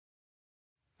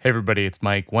Hey everybody, it's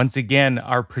Mike. Once again,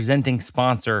 our presenting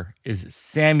sponsor is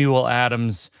Samuel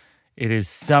Adams. It is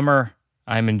summer.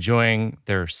 I'm enjoying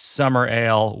their summer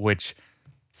ale, which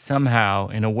somehow,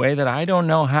 in a way that I don't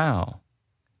know how,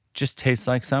 just tastes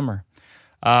like summer.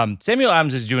 Samuel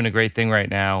Adams is doing a great thing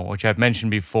right now, which I've mentioned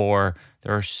before.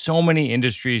 There are so many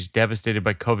industries devastated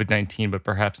by COVID-19, but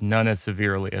perhaps none as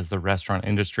severely as the restaurant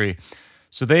industry.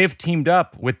 So they have teamed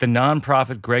up with the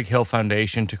nonprofit Greg Hill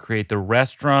Foundation to create the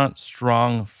Restaurant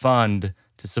Strong Fund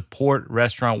to support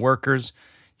restaurant workers.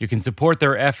 You can support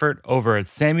their effort over at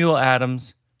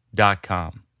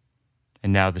samueladams.com.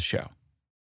 And now the show.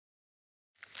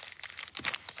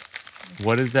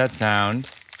 What is that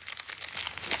sound?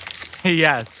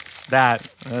 Yes, that.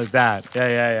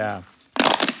 Yeah.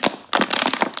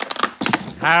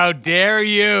 How dare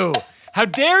you? How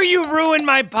dare you ruin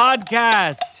my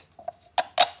podcast?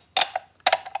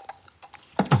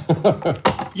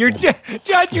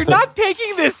 Judd, you're not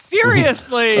taking this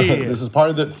seriously. This is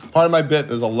part of my bit.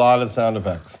 There's a lot of sound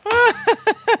effects.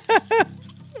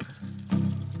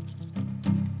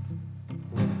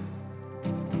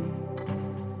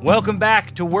 Welcome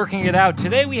back to Working It Out.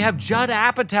 Today we have Judd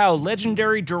Apatow,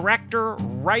 legendary director,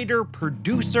 writer,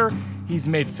 producer. He's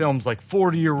made films like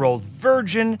 40-Year-Old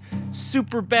Virgin,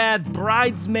 Superbad,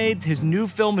 Bridesmaids. His new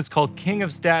film is called King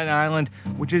of Staten Island,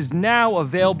 which is now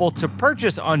available to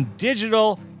purchase on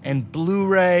digital and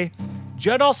Blu-ray.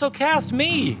 Judd also cast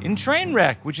me in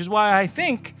Trainwreck, which is why I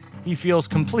think he feels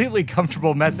completely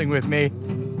comfortable messing with me.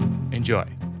 Enjoy.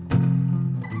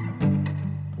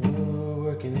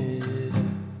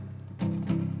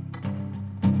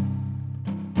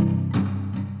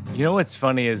 You know what's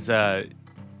funny is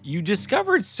you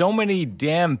discovered so many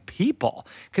damn people.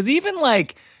 Because even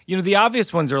the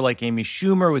obvious ones are like Amy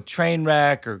Schumer with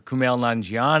Trainwreck or Kumail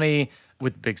Nanjiani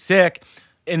with Big Sick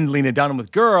and Lena Dunham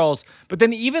with Girls. But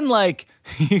then even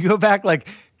you go back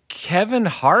Kevin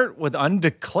Hart with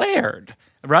Undeclared,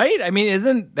 right? I mean,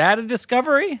 isn't that a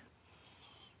discovery?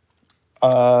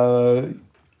 Well,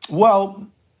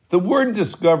 the word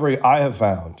discovery I have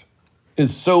found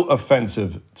is so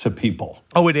offensive to people.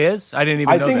 Oh, it is? I didn't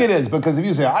even know I think that. it is, because if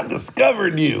you say, I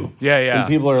discovered you. Yeah. And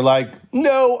people are like,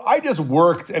 no, I just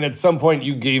worked and at some point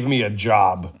you gave me a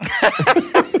job.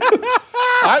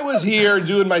 I was here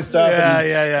doing my stuff.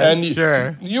 And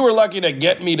sure. You were lucky to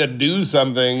get me to do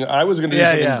something. I was going to do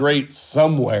something great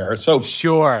somewhere. So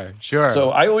Sure. So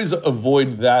I always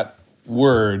avoid that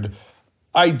word.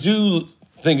 I do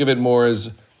think of it more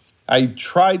as I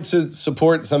tried to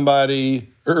support somebody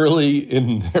early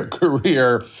in their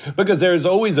career, because there's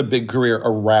always a big career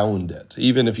around it.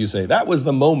 Even if you say that was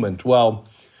the moment. Well,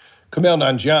 Kumail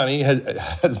Nanjiani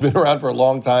has been around for a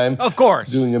long time. Of course.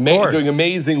 Doing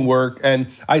amazing work. And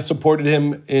I supported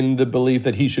him in the belief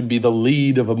that he should be the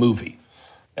lead of a movie.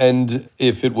 And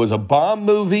if it was a bomb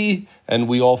movie and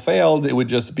we all failed, it would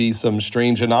just be some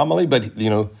strange anomaly. But,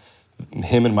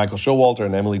 him and Michael Showalter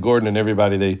and Emily Gordon and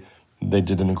everybody, they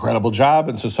did an incredible job,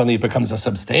 and so suddenly it becomes a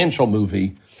substantial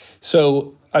movie.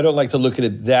 So I don't like to look at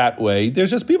it that way.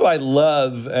 There's just people I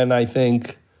love, and I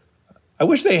think, I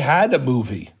wish they had a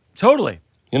movie. Totally.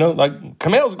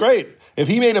 Kumail's great. If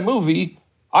he made a movie,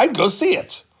 I'd go see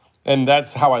it. And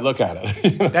that's how I look at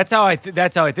it. That's how I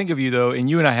think of you, though, and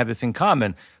you and I have this in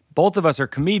common. Both of us are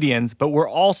comedians, but we're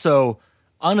also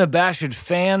unabashed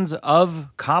fans of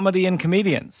comedy and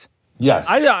comedians. Yes.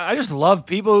 I just love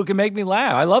people who can make me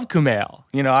laugh. I love Kumail.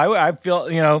 I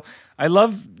feel, I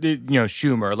love,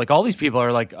 Schumer. All these people are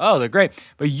oh, they're great.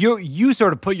 But you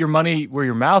sort of put your money where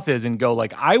your mouth is and go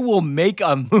I will make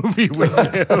a movie with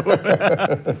you.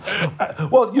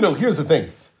 Well, here's the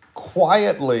thing.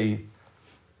 Quietly,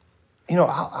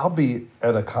 I'll be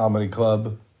at a comedy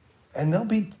club and there'll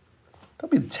be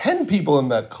 10 people in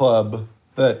that club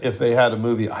that if they had a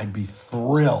movie, I'd be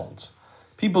thrilled.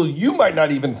 People you might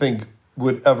not even think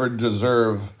would ever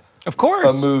deserve of course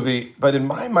a movie. But in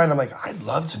my mind, I'm I'd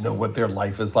love to know what their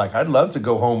life is like. I'd love to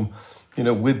go home,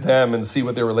 with them and see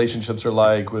what their relationships are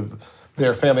like with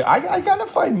their family. I kind of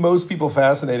find most people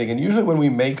fascinating. And usually when we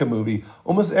make a movie,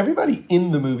 almost everybody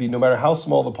in the movie, no matter how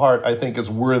small the part, I think is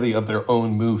worthy of their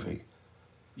own movie.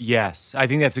 Yes, I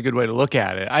think that's a good way to look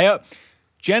at it.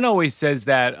 Jen always says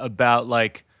that about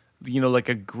a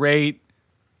great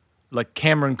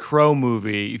Cameron Crowe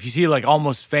movie. If you see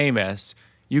Almost Famous,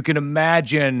 you can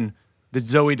imagine the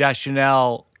Zooey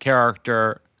Deschanel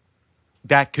character.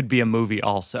 That could be a movie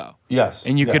also. Yes.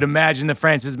 And you could imagine the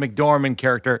Frances McDormand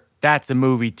character. That's a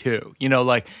movie too.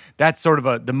 That's sort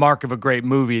of the mark of a great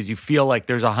movie is you feel like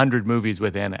there's 100 movies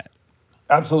within it.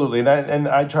 Absolutely. And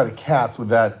I try to cast with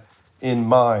that in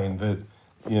mind that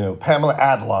Pamela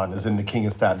Adlon is in The King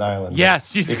of Staten Island.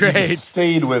 Yes, she's great. If you just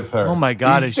stayed with her. Oh my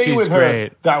God, if you stayed she's with her,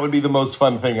 great. that would be the most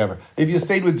fun thing ever. If you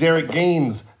stayed with Derek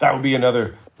Gaines, that would be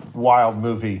another wild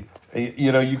movie.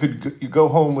 You go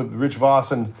home with Rich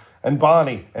Voss and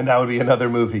Bonnie, and that would be another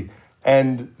movie.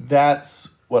 And that's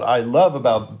what I love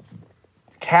about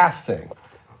casting,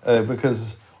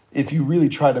 because if you really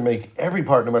try to make every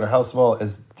part, no matter how small,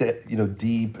 as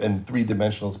deep and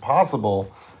three-dimensional as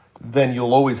possible, then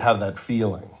you'll always have that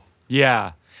feeling.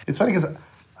 Yeah. It's funny because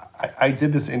I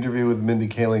did this interview with Mindy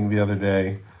Kaling the other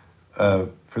day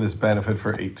for this benefit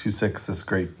for 826, this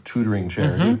great tutoring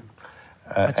charity.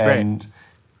 That's and great.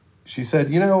 She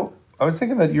said, I was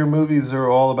thinking that your movies are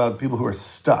all about people who are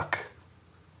stuck.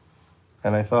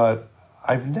 And I thought,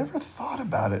 I've never thought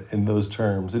about it in those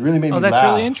terms. It really made me laugh. Oh, that's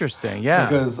really interesting, yeah.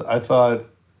 Because I thought,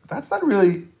 that's not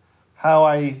really how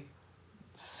I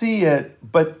see it,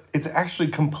 but it's actually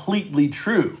completely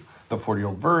true. The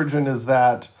 40-Year-Old Virgin is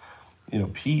that.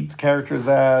 Pete's character is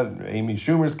that. Amy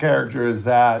Schumer's character is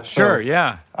that. Sure, so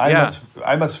yeah.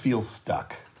 I must feel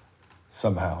stuck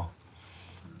somehow.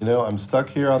 I'm stuck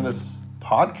here on this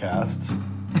podcast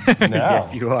now.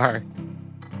 Yes, you are.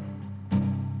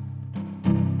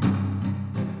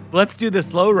 Let's do the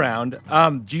slow round.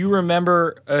 Do you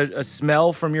remember a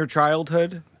smell from your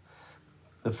childhood?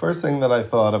 The first thing that I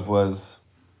thought of was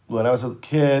when I was a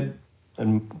kid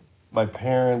and my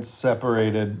parents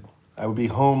separated. I would be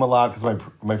home a lot because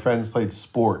my friends played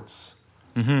sports.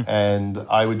 Mm-hmm. And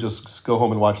I would just go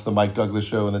home and watch the Mike Douglas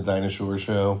show and the Dinah Shore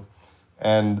show.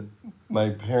 And my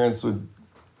parents would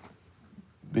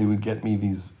get me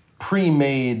these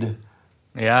pre-made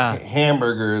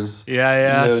hamburgers.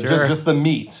 Yeah, sure. Just the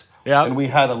meat. Yeah. And we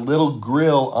had a little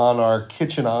grill on our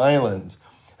kitchen island.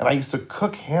 And I used to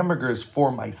cook hamburgers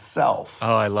for myself.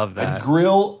 Oh, I love that. I'd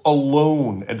grill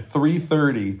alone at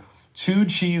 3:30, 2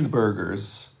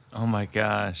 cheeseburgers. Oh my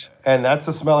gosh. And that's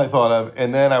the smell I thought of.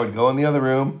 And then I would go in the other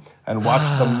room and watch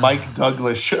the Mike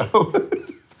Douglas show.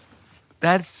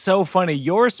 That's so funny.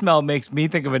 Your smell makes me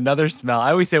think of another smell.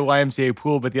 I always say YMCA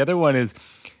pool, but the other one is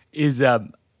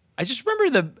I just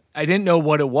remember I didn't know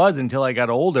what it was until I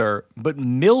got older, but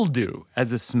mildew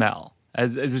as a smell,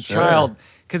 as a child.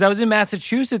 Because I was in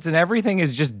Massachusetts and everything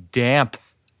is just damp.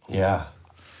 Yeah.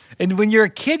 And when you're a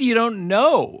kid, you don't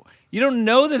know. You don't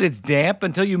know that it's damp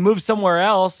until you move somewhere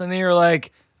else, and then you're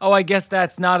like, oh, I guess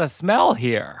that's not a smell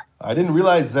here. I didn't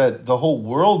realize that the whole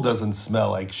world doesn't smell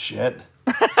like shit.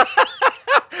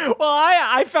 Well,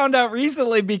 I found out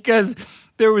recently because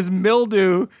there was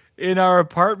mildew in our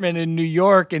apartment in New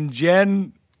York, and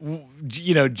Jen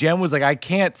was like, I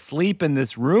can't sleep in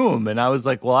this room. And I was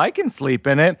like, well, I can sleep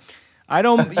in it. I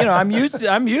don't, I'm used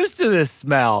to this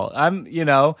smell. You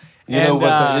know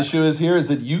what the issue is here is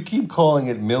that you keep calling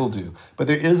it mildew, but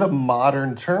there is a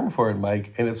modern term for it,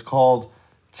 Mike, and it's called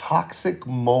toxic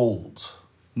mold.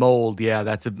 Mold,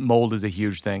 yeah, mold is a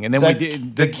huge thing. And then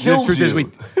the truth is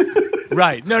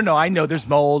right. No, I know there's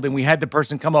mold, and we had the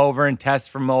person come over and test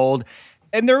for mold,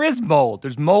 and there is mold.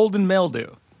 There's mold and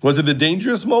mildew. Was it the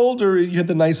dangerous mold, or you had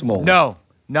the nice mold? No,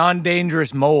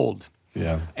 non-dangerous mold.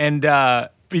 Yeah. And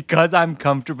because I'm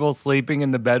comfortable sleeping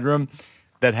in the bedroom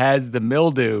that has the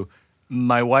mildew,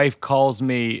 my wife calls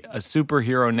me a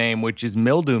superhero name, which is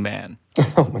Mildew Man.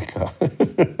 Oh, my God.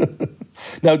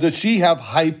 Now, does she have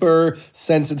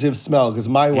hypersensitive smell? Because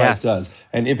my wife does.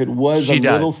 And if it was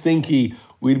little stinky,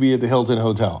 we'd be at the Hilton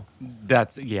Hotel.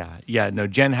 No,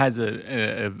 Jen has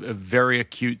a very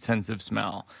acute sense of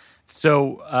smell.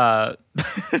 So,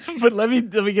 but let me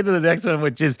get to the next one,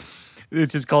 which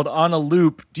is called On a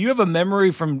Loop. Do you have a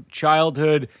memory from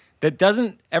childhood that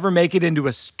doesn't ever make it into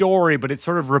a story, but it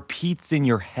sort of repeats in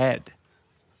your head?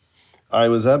 I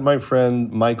was at my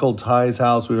friend Michael Ty's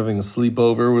house. We were having a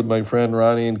sleepover with my friend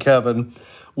Ronnie and Kevin.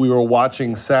 We were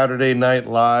watching Saturday Night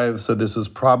Live, so this was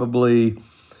probably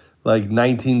like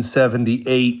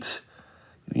 1978.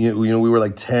 We were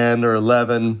like 10 or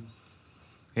 11.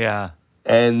 Yeah.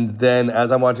 And then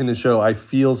as I'm watching the show, I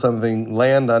feel something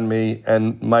land on me,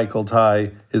 and Michael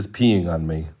Ty is peeing on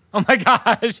me. Oh, my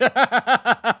gosh.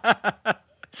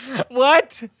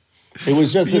 What? It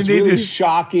was just this really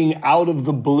shocking, out of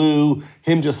the blue,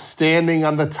 him just standing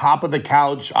on the top of the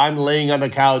couch. I'm laying on the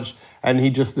couch, and he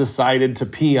just decided to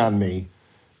pee on me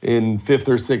in 5th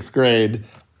or 6th grade.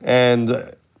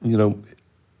 And, you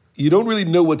don't really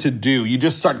know what to do. You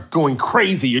just start going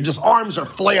crazy. Your arms are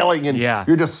flailing, and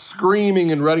you're just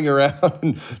screaming and running around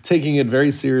and taking it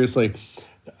very seriously.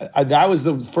 That was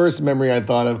the first memory I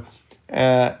thought of.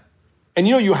 And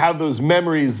you have those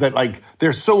memories that, like,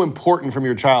 they're so important from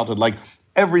your childhood. Like,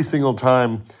 every single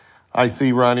time I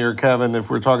see Ronnie or Kevin,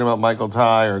 if we're talking about Michael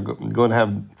Ty or going to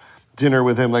have dinner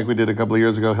with him like we did a couple of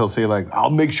years ago, he'll say like, I'll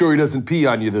make sure he doesn't pee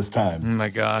on you this time. Oh my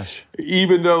gosh.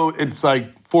 Even though it's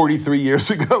like 43 years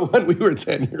ago when we were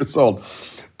 10 years old.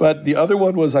 But the other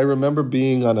one was I remember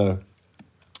being on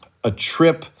a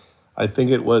trip, I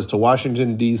think it was to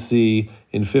Washington, D.C.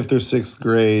 in 5th or 6th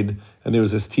grade. And there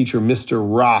was this teacher, Mr.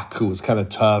 Rock, who was kind of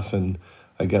tough and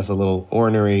I guess a little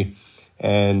ornery.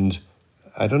 And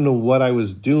I don't know what I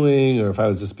was doing or if I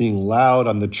was just being loud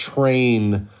on the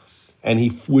train. And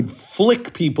he would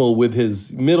flick people with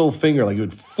his middle finger, like he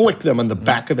would flick them on the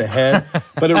back of the head.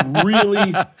 But it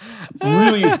really,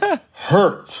 really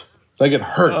hurt. Like it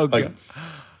hurt. Oh, like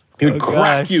he would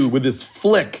crack you with this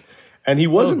flick. And he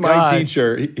wasn't my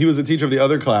teacher. He was a teacher of the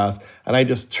other class. And I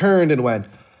just turned and went,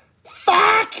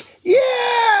 fuck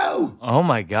you! Oh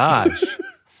my gosh.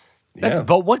 Yeah.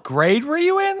 But what grade were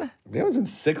you in? I was in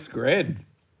 6th grade.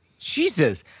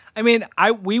 Jesus. I mean,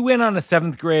 we went on a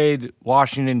 7th grade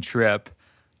Washington trip,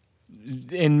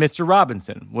 and Mr.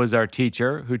 Robinson was our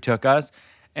teacher who took us,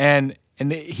 and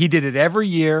he did it every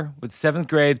year with 7th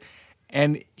grade,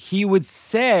 and he would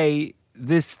say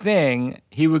this thing.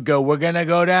 He would go, we're going to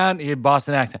go down, he had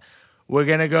Boston accent, we're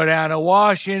going to go down to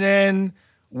Washington,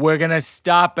 we're going to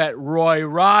stop at Roy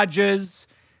Rogers.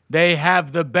 They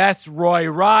have the best Roy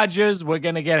Rogers. We're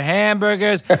going to get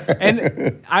hamburgers.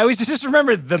 And I always just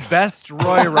remember the best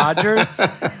Roy Rogers.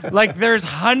 Like there's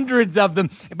hundreds of them,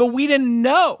 but we didn't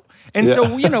know. And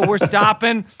so, we're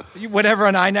stopping, whatever,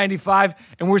 on I-95,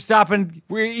 and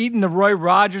we're eating the Roy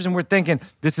Rogers, and we're thinking,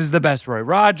 this is the best Roy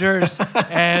Rogers.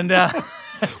 And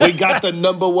we got the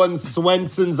 #1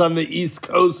 Swensons on the East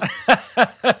Coast.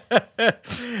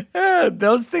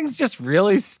 Those things just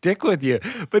really stick with you.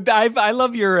 But I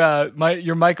love your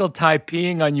Michael Ty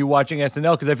peeing on you watching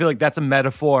SNL, because I feel like that's a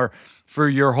metaphor for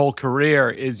your whole career,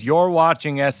 is you're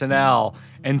watching SNL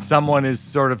and someone is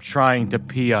sort of trying to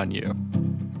pee on you.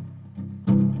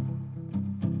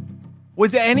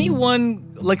 Was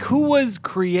anyone, like, who was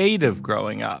creative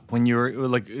growing up when you were,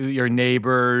 like, your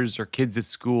neighbors or kids at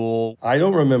school? I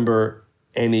don't remember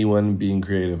anyone being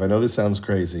creative. I know this sounds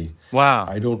crazy. Wow.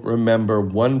 I don't remember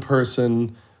one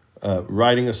person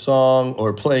writing a song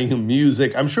or playing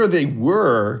music. I'm sure they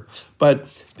were, but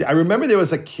I remember there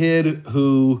was a kid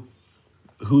who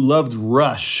loved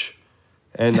Rush.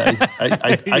 And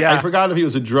I forgot if he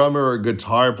was a drummer or a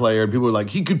guitar player. And people were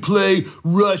like, he could play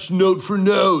Rush note for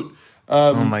note.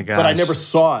 Oh my gosh. But I never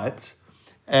saw it.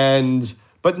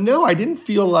 But no, I didn't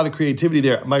feel a lot of creativity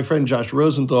there. My friend Josh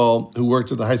Rosenthal, who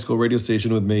worked at the high school radio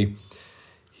station with me,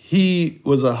 he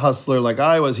was a hustler like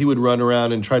I was. He would run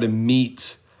around and try to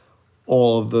meet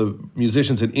all of the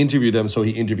musicians and interview them. So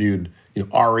he interviewed,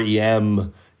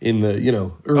 REM in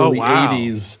the, early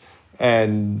 80s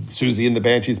and Susie and the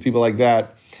Banshees, people like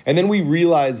that. And then we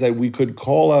realized that we could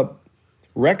call up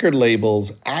record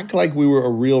labels, act like we were a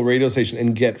real radio station,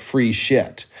 and get free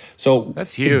shit. So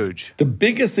that's huge. The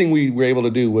biggest thing we were able to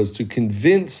do was to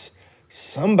convince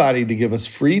somebody to give us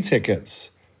free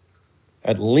tickets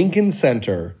at Lincoln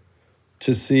Center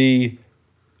to see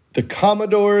the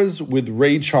Commodores with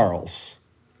Ray Charles.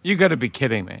 You got to be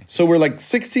kidding me. So we're like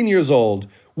 16 years old.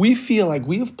 We feel like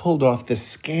we have pulled off the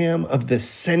scam of the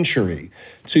century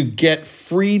to get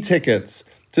free tickets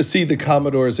to see the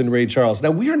Commodores and Ray Charles.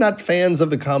 Now, we are not fans of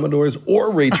the Commodores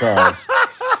or Ray Charles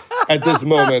at this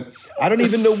moment. I don't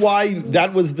even know why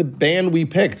that was the band we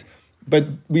picked. But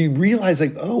we realized,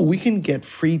 we can get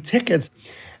free tickets.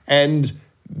 And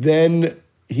then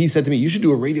he said to me, you should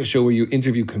do a radio show where you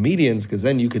interview comedians, because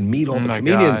then you can meet all the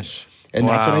comedians. Gosh. And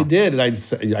that's what I did.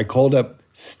 And I called up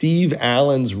Steve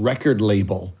Allen's record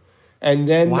label. And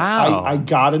then I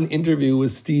got an interview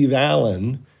with Steve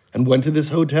Allen and went to this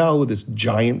hotel with this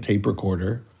giant tape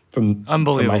recorder from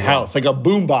my house, like a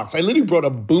boombox. I literally brought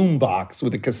a boombox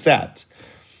with a cassette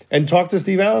and talked to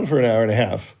Steve Allen for an hour and a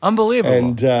half. Unbelievable.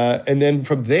 And then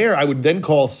from there, I would then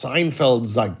call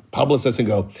Seinfeld's publicist and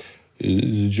go, "This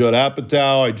is Judd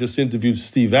Apatow. I just interviewed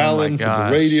Steve Allen for the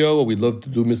radio. We'd love to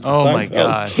do Mr. Seinfeld." My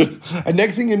gosh. And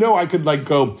next thing you know, I could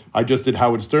go, I just did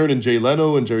Howard Stern and Jay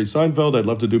Leno and Jerry Seinfeld. I'd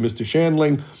love to do Mr.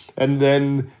 Shandling. And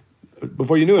then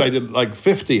before you knew it, I did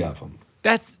 50 of them.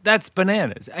 That's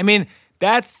bananas. I mean,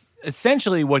 that's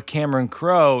essentially what Cameron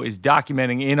Crowe is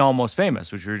documenting in Almost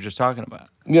Famous, which we were just talking about.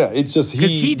 Yeah, it's just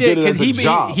he did it as a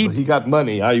job. He got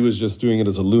money. I was just doing it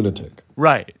as a lunatic.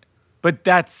 Right. But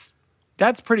that's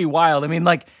pretty wild. I mean,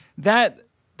 that's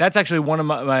actually one of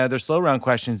my other slow round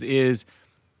questions is,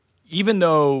 even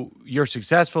though you're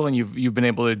successful and you've been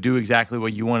able to do exactly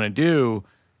what you want to do,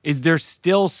 is there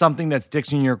still something that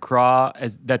sticks in your craw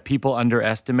that people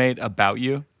underestimate about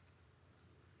you?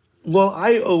 Well,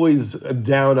 I always am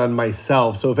down on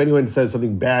myself. So if anyone says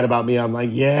something bad about me, I'm like,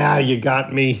 yeah, you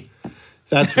got me.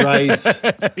 That's right.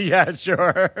 Yeah,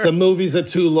 sure. The movies are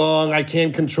too long. I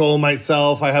can't control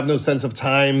myself. I have no sense of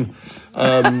time.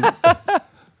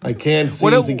 I can't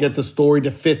seem to get the story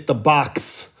to fit the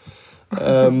box.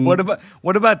 What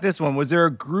about this one? Was there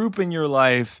a group in your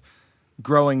life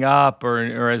growing up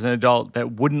or as an adult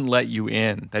that wouldn't let you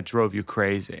in, that drove you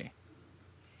crazy?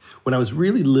 When I was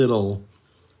really little,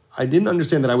 I didn't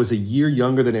understand that I was a year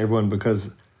younger than everyone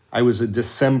because I was a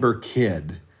December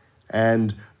kid.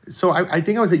 And so I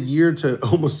think I was a year to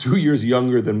almost 2 years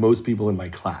younger than most people in my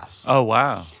class. Oh,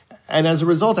 wow. And as a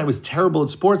result, I was terrible at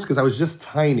sports because I was just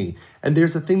tiny. And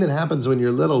there's a thing that happens when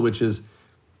you're little, which is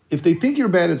if they think you're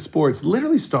bad at sports,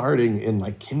 literally starting in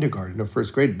like kindergarten or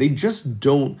first grade, they just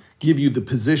don't give you the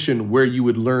position where you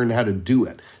would learn how to do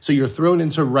it. So you're thrown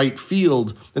into right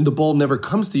field and the ball never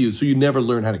comes to you, so you never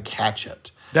learn how to catch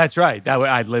it. That's right.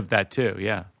 I lived that too,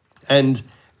 yeah. And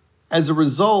as a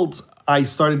result, I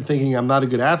started thinking I'm not a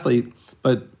good athlete,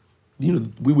 but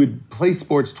we would play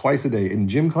sports twice a day in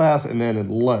gym class and then at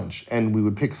lunch, and we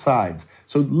would pick sides.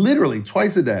 So literally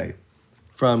twice a day,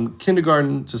 from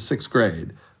kindergarten to sixth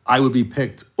grade, I would be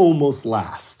picked almost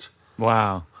last.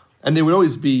 Wow. And there would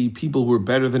always be people who were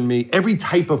better than me. Every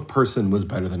type of person was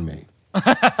better than me.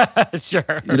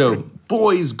 Sure.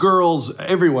 Boys, girls,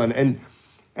 everyone. And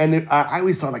I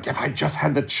always thought, like, if I just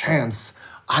had the chance,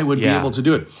 I would be able to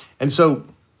do it. And so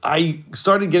I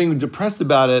started getting depressed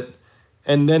about it.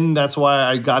 And then that's why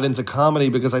I got into comedy,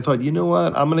 because I thought, you know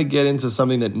what? I'm going to get into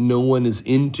something that no one is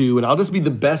into, and I'll just be the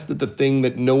best at the thing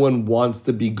that no one wants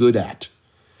to be good at.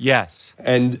 Yes.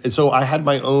 And so I had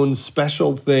my own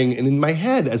special thing. And in my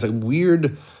head, as a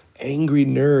weird, angry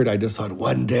nerd, I just thought,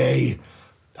 one day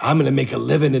I'm going to make a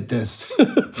living at this.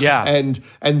 Yeah. And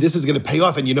this is going to pay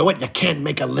off. And you know what? You can't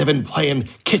make a living playing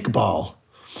kickball.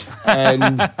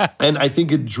 And I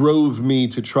think it drove me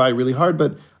to try really hard.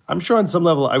 But I'm sure on some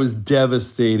level I was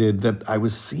devastated that I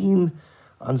was seen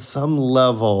on some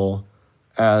level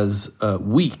as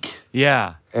weak.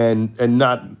 Yeah. And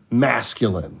not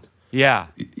masculine. Yeah.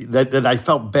 That I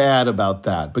felt bad about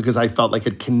that because I felt like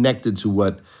it connected to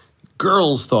what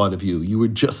girls thought of you. You were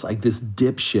just like this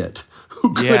dipshit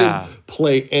who couldn't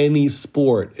play any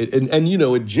sport. And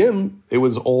at gym, it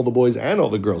was all the boys and all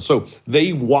the girls. So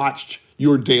they watched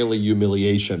your daily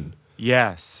humiliation.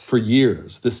 Yes. For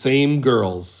years. The same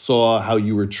girls saw how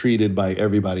you were treated by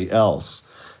everybody else.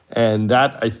 And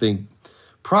that, I think,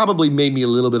 probably made me a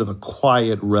little bit of a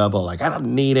quiet rebel. Like, I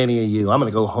don't need any of you. I'm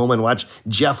going to go home and watch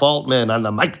Jeff Altman on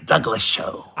the Mike Douglas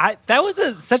show. That was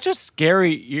such a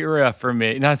scary era for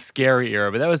me. Not scary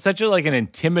era, but that was such an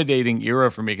intimidating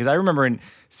era for me. Because I remember in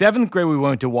 7th grade, we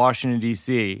went to Washington,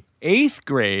 D.C. 8th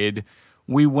grade,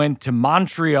 we went to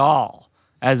Montreal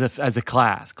as a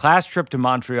class trip to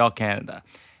Montreal, Canada.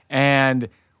 And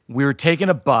we were taking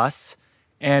a bus,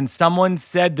 and someone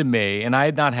said to me, and I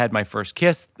had not had my first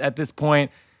kiss at this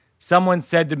point, someone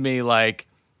said to me, like,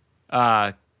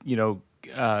 her,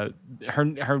 I'm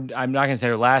not going to say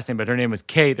her last name, but her name was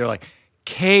Kate. They're like,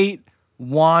 Kate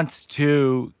wants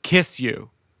to kiss you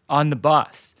on the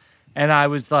bus. And I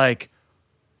was like,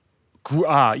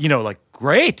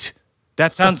 great.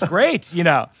 That sounds great,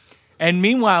 And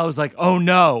meanwhile, I was like, oh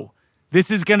no,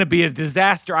 this is going to be a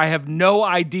disaster. I have no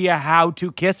idea how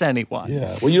to kiss anyone.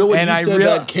 Yeah. Well, you know when you said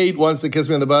that Kate wants to kiss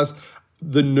me on the bus,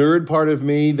 the nerd part of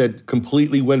me that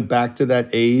completely went back to that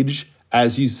age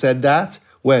as you said that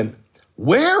went,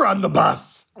 where on the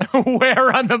bus?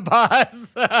 Where on the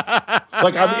bus?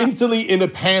 Like, I'm instantly in a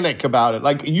panic about it.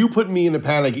 Like, you put me in a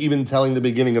panic even telling the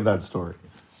beginning of that story.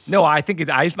 No, I think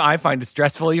I find it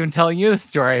stressful even telling you the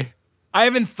story. I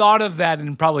haven't thought of that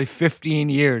in probably 15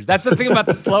 years. That's the thing about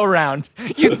the slow round.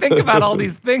 You think about all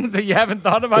these things that you haven't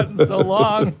thought about in so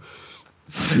long.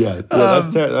 Yeah,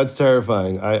 that's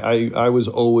terrifying. I was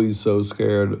always so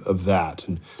scared of that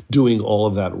and doing all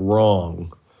of that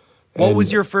wrong. What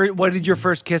did your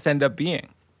first kiss end up being?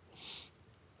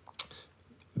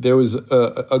 There was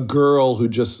a girl who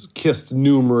just kissed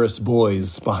numerous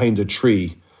boys behind a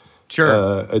tree.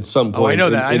 Sure. At some point. Oh, I know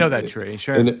that. I know that tree.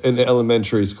 Sure. In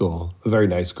elementary school, a very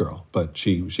nice girl, but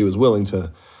she was willing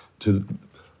to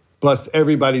bust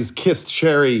everybody's kissed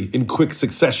cherry in quick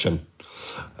succession.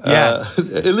 Yeah.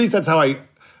 At least that's how I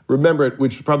remember it,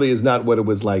 which probably is not what it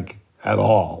was like at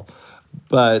all.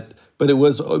 But it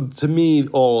was, to me,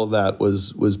 all of that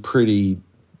was pretty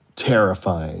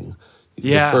terrifying.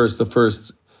 Yeah. The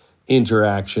first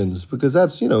interactions, because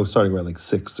that's starting around like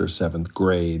 6th or 7th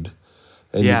grade.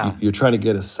 And you're trying to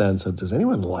get a sense of, does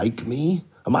anyone like me?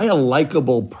 Am I a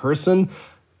likable person?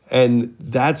 And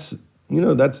that's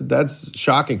That's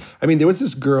shocking. I mean, there was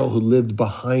this girl who lived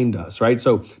behind us, right?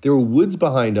 So there were woods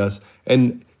behind us,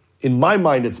 and in my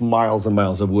mind, it's miles and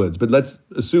miles of woods. But let's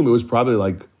assume it was probably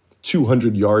like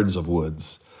 200 yards of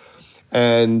woods.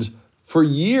 And for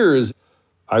years,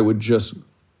 I would just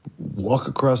walk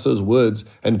across those woods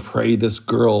and pray this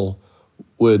girl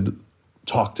would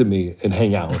talk to me and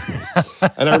hang out with me.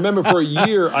 And I remember for a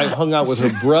year, I hung out with her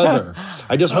brother.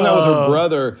 I just hung out with her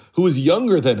brother, who was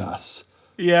younger than us.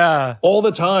 Yeah. All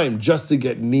the time, just to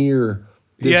get near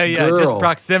this girl. Just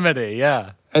proximity,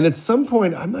 yeah. And at some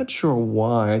point, I'm not sure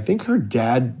why, I think her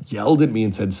dad yelled at me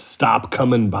and said, "Stop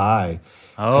coming by."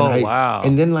 Oh, wow.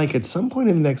 And then like at some point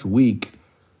in the next week,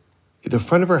 the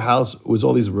front of her house was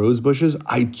all these rose bushes.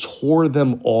 I tore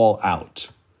them all out.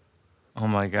 Oh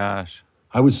my gosh.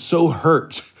 I was so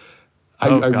hurt. I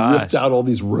ripped out all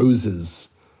these roses.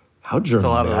 How dramatic. That's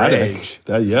a lot of rage.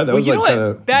 That was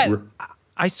like kind of...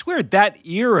 I swear, that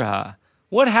era,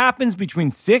 what happens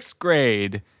between 6th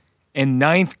grade and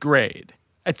 9th grade?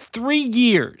 That's 3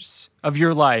 years of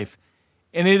your life,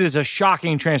 and it is a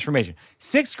shocking transformation.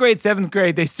 6th grade, 7th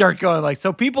grade, they start going like,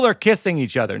 so people are kissing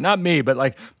each other. Not me, but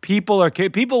like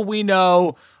people we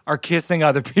know are kissing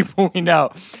other people we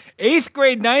know. 8th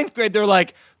grade, 9th grade, they're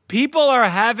like, people are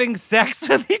having sex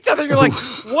with each other. You're like,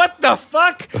 what the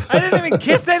fuck? I didn't even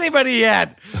kiss anybody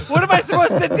yet. What am I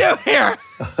supposed to do here?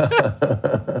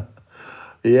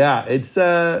 Yeah, it's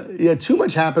too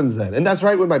much happens then. And that's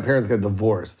right when my parents got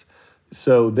divorced.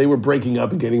 So they were breaking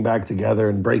up and getting back together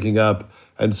and breaking up.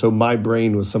 And so my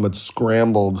brain was somewhat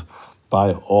scrambled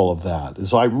by all of that. And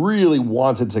so I really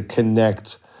wanted to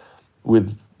connect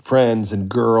with friends and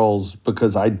girls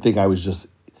because I think I was just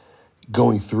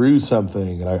going through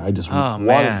something, and I just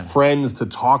wanted friends to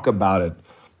talk about it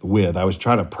with. I was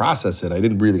trying to process it. I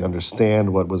didn't really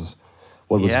understand what was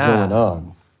going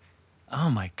on. Oh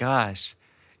my gosh.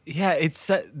 Yeah, it's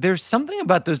there's something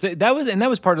about those. That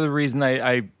was part of the reason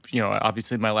I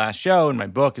obviously my last show and my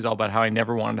book is all about how I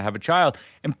never wanted to have a child,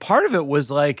 and part of it was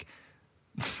like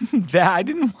that I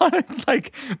didn't want to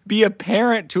like be a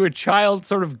parent to a child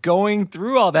sort of going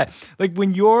through all that. Like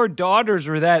when your daughters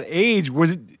were that age,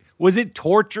 was it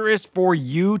torturous for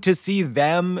you to see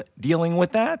them dealing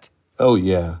with that? Oh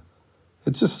yeah,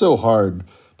 it's just so hard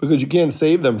because you can't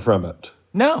save them from it.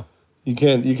 No, you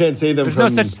can't save them. There's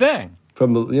from no such thing.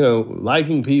 From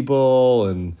liking people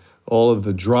and all of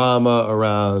the drama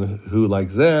around who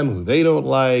likes them, who they don't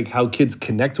like, how kids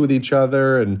connect with each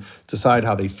other and decide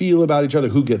how they feel about each other,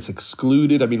 who gets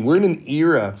excluded. I mean, we're in an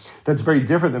era that's very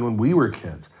different than when we were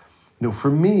kids.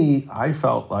 For me, I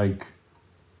felt like,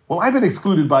 well, I've been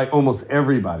excluded by almost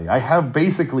everybody. I have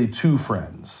basically 2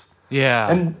 friends. Yeah.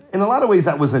 And in a lot of ways,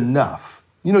 that was enough.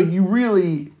 You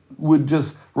really would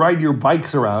just ride your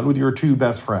bikes around with your 2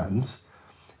 best friends.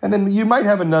 And then you might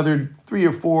have another 3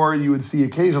 or 4 you would see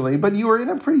occasionally, but you were in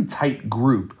a pretty tight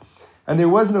group. And there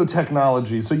was no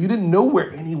technology, so you didn't know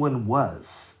where anyone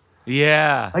was.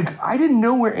 Yeah. Like, I didn't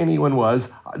know where anyone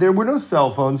was. There were no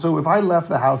cell phones, so if I left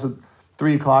the house at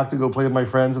 3 o'clock to go play with my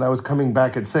friends and I was coming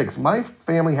back at 6, my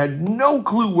family had no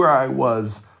clue where I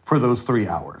was for those 3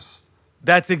 hours.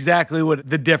 That's exactly what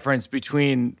the difference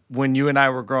between when you and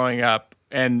I were growing up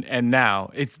and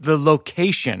now. It's the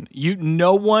location.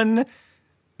 No one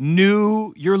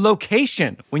knew your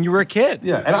location when you were a kid.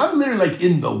 Yeah, and I'm literally like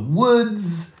in the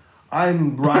woods.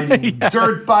 I'm riding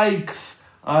dirt bikes.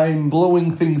 I'm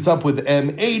blowing things up with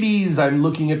M80s. I'm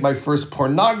looking at my first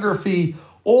pornography,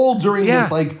 all during this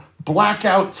like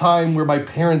blackout time where my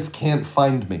parents can't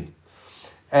find me.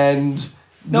 And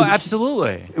no,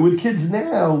 absolutely. With kids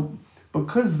now,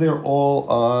 because they're all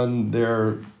on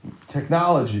their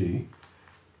technology,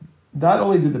 not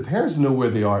only do the parents know where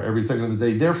they are every second of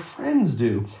the day, their friends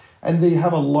do. And they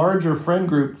have a larger friend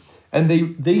group, and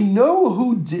they know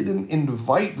who didn't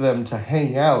invite them to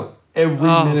hang out every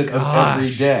minute of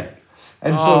every day.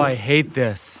 And so I hate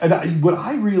this. And what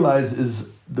I realize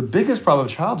is the biggest problem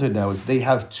of childhood now is they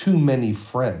have too many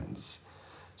friends.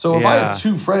 So if I have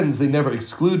 2 friends, they never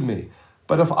exclude me.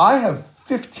 But if I have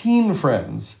 15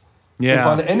 friends, if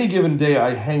on any given day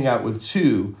I hang out with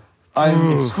 2,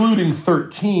 I'm excluding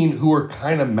 13 who are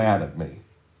kind of mad at me.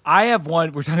 I have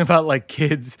one, we're talking about like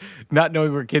kids, not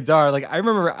knowing where kids are. Like I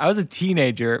remember I was a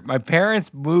teenager. My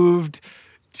parents moved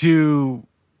to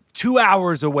 2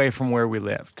 hours away from where we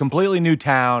lived. Completely new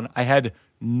town. I had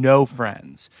no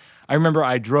friends. I remember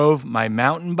I drove my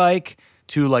mountain bike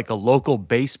to like a local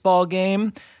baseball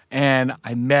game, and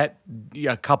I met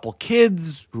a couple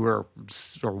kids who were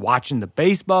watching the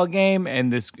baseball game,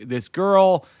 and this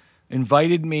girl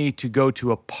invited me to go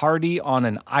to a party on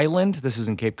an island. This is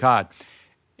in Cape Cod.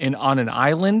 And on an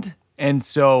island, And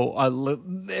so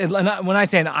when I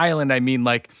say an island, I mean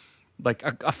like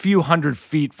a few hundred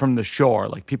feet from the shore.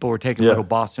 Like people were taking little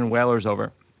Boston whalers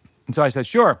over. And so I said,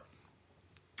 sure.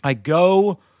 I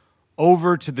go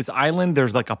over to this island.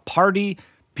 There's like a party.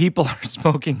 People are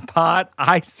smoking pot.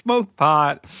 I smoke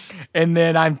pot. And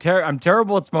then I'm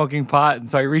terrible at smoking pot. And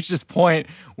so I reach this point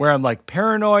where I'm like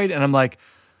paranoid and I'm like,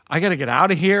 I got to get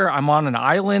out of here. I'm on an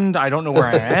island. I don't know where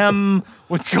I am.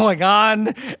 What's going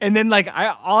on? And then like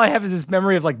all I have is this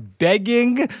memory of like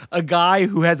begging a guy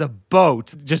who has a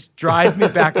boat just drive me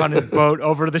back on his boat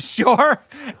over to the shore.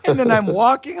 And then I'm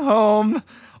walking home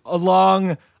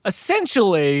along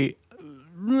essentially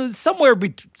somewhere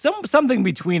something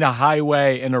between a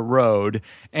highway and a road,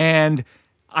 and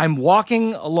I'm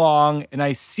walking along and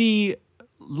I see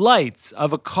lights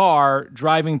of a car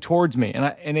driving towards me,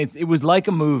 and it was like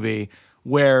a movie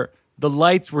where the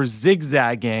lights were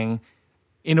zigzagging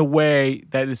in a way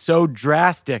that is so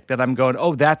drastic that I'm going,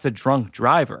 oh, that's a drunk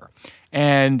driver,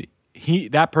 and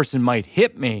that person might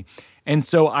hit me. And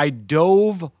so I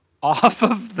dove off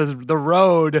of the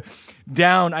road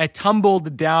down. I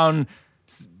tumbled down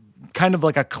kind of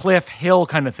like a cliff hill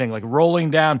kind of thing, like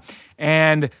rolling down.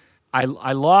 And I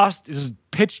lost, this is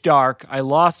pitch dark, I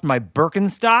lost my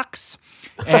Birkenstocks.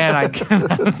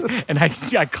 And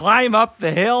I climb up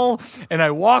the hill and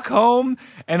I walk home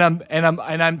and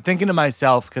I'm thinking to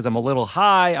myself, because I'm a little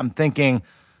high, I'm thinking,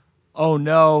 oh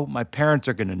no, my parents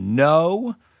are gonna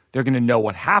know. They're gonna know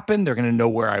what happened. They're gonna know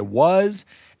where I was.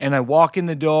 And I walk in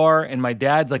the door and my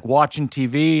dad's like watching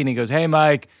TV and he goes, hey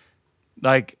Mike,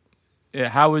 like,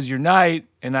 how was your night?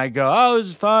 And I go, oh, it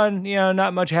was fun.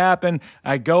 Not much happened.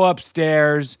 I go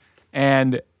upstairs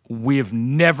and we've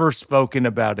never spoken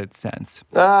about it since.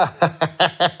 Well,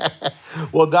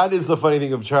 that is the funny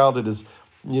thing of childhood is,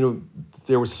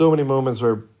 there were so many moments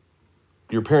where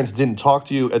your parents didn't talk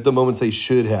to you at the moments they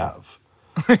should have.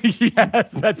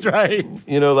 Yes, that's right.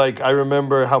 Like I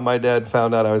remember how my dad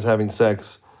found out I was having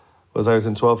sex was I was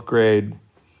in 12th grade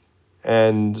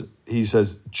and he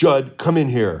says, Judd, come in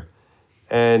here.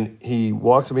 And he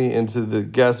walks me into the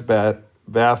guest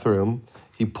bathroom.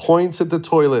 He points at the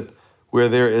toilet where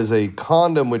there is a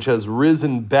condom which has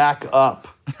risen back up.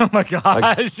 Oh my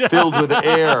gosh. Like filled with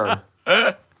air.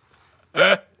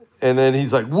 And then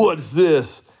he's like, what's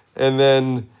this? And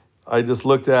then I just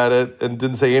looked at it and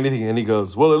didn't say anything. And he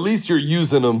goes, well, at least you're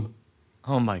using them.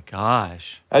 Oh my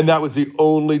gosh. And that was the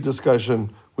only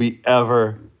discussion we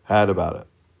ever had about it.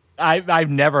 I've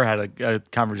never had a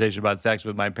conversation about sex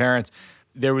with my parents.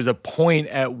 There was a point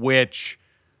at which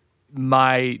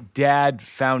my dad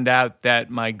found out that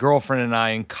my girlfriend and I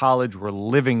in college were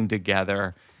living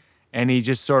together, and he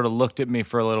just sort of looked at me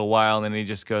for a little while, and then he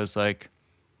just goes like,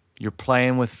 you're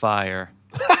playing with fire.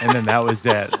 And then that was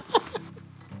it.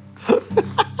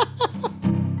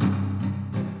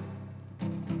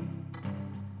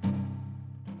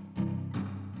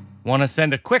 Want to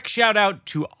send a quick shout out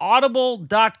to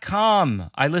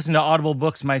audible.com. I listen to Audible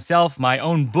books myself. My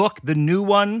own book, the new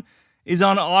one, is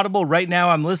on Audible. Right now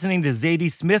I'm listening to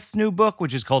Zadie Smith's new book,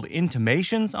 which is called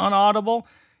Intimations on Audible.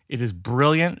 It is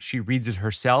brilliant. She reads it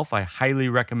herself. I highly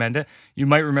recommend it. You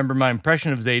might remember my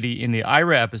impression of Zadie in the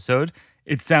Ira episode.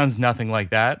 It sounds nothing like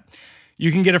that.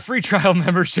 You can get a free trial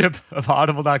membership of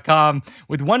audible.com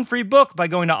with one free book by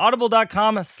going to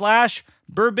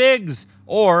audible.com/Burbigs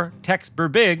or text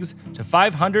Burbigs to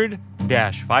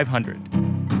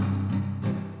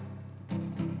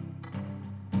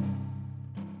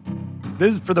 500-500.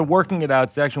 This is for the working it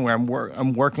out section where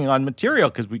I'm working on material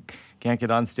because we can't get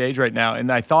on stage right now.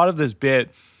 And I thought of this bit.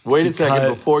 Wait a second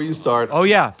before you start. Oh,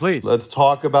 yeah, please. Let's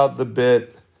talk about the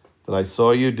bit that I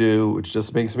saw you do, which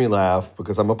just makes me laugh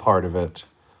because I'm a part of it.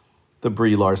 The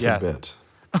Brie Larson bit.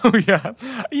 Oh, yeah.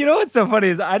 You know what's so funny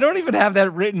is I don't even have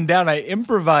that written down. I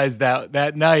improvised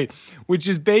that night, which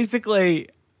is basically,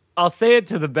 I'll say it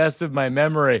to the best of my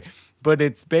memory, but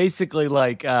it's basically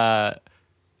like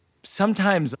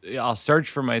sometimes I'll search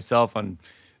for myself on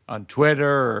Twitter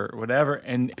or whatever,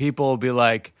 and people will be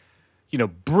like,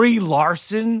 Brie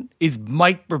Larson is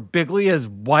Mike Birbiglia's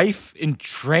wife in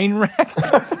Trainwreck?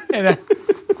 and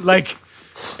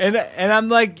I'm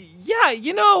like, yeah,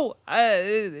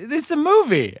 it's a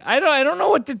movie. I don't know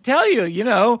what to tell you.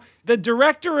 The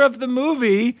director of the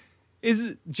movie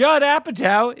is Judd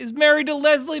Apatow is married to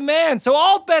Leslie Mann, so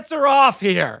all bets are off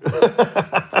here.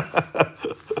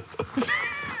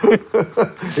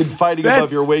 In fighting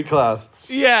above your weight class.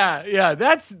 Yeah,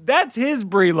 that's his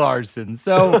Brie Larson.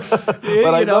 So,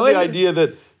 but I love the idea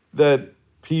that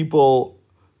people,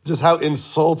 just how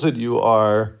insulted you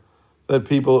are, that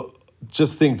people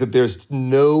just think that there's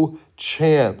no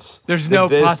chance there's no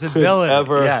this possibility could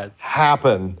ever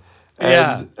happen.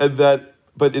 and that,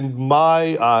 but in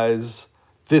my eyes,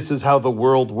 this is how the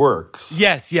world works.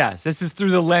 Yes. This is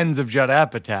through the lens of Judd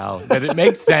Apatow that it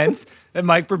makes sense that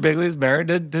Mike Birbiglia is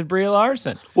married to Brie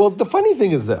Larson. Well, the funny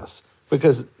thing is this,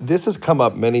 because this has come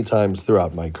up many times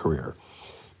throughout my career,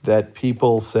 that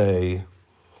people say,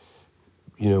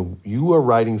 you are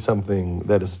writing something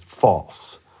that is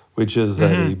false, which is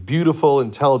that a beautiful,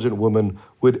 intelligent woman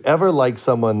would ever like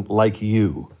someone like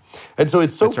you. And so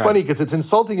it's so funny because it's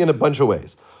insulting in a bunch of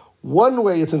ways. One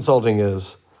way it's insulting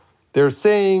is they're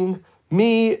saying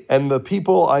me and the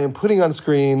people I am putting on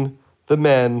screen, the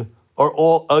men, are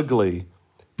all ugly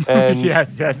and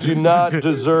do not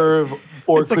deserve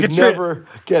or could never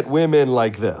get women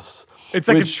like this. It's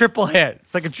like a triple hit.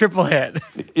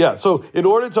 Yeah, so in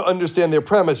order to understand their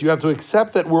premise, you have to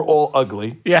accept that we're all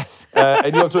ugly. Yes.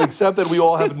 And you have to accept that we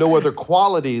all have no other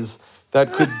qualities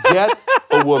that could get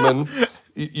a woman.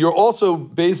 You're also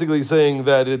basically saying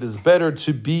that it is better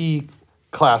to be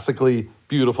classically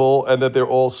beautiful and that they're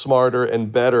all smarter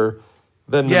and better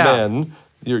than the men.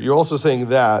 You're also saying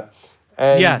that.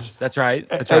 And, yes, that's right.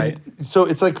 Right. So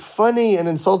it's like funny and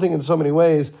insulting in so many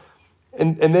ways.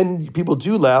 And then people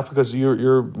do laugh because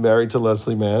you're married to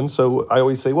Leslie Mann. So I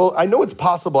always say, well, I know it's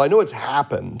possible. I know it's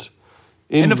happened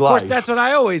in life. And of course, that's what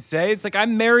I always say. It's like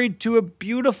I'm married to a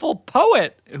beautiful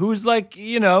poet who's like,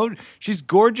 she's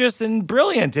gorgeous and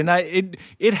brilliant. And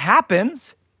it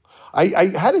happens. I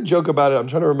had a joke about it. I'm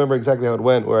trying to remember exactly how it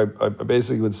went, where I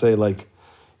basically would say, like,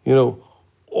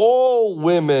 all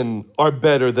women are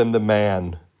better than the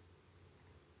man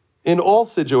in all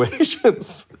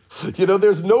situations.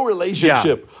 There's no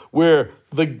relationship where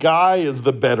the guy is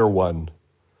the better one.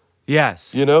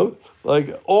 Yes.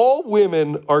 Like all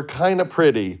women are kind of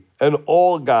pretty and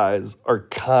all guys are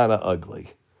kind of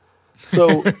ugly.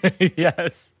 So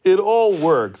yes, it all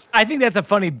works. I think that's a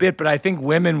funny bit, but I think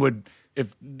women would,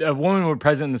 if a woman were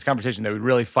present in this conversation, they would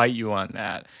really fight you on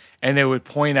that. And they would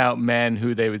point out men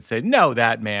who they would say, no,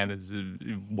 that man is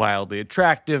wildly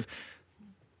attractive.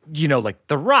 Like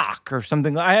The Rock or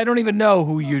something. I don't even know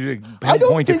who you point to. I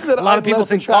don't think that I'm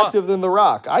less attractive than The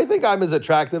Rock. I think I'm as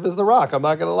attractive as The Rock. I'm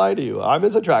not going to lie to you. I'm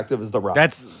as attractive as The Rock.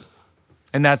 That's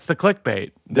the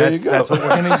clickbait. There you go. That's what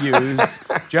we're going to use.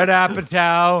 Judd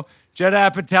Apatow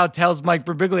tells Mike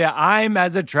Birbiglia, I'm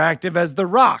as attractive as The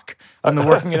Rock on the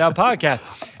Working It Out podcast.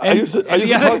 I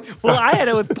had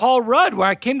it with Paul Rudd, where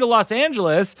I came to Los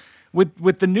Angeles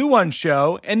with the new one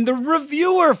show, and the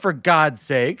reviewer, for God's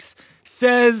sakes,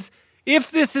 says, if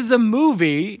this is a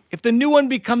movie, if the new one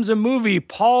becomes a movie,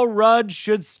 Paul Rudd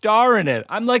should star in it.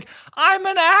 I'm like, I'm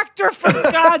an actor, for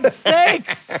God's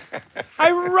sakes.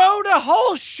 I wrote a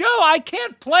whole show. I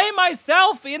can't play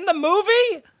myself in the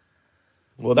movie.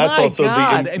 Well, that's also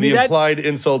the implied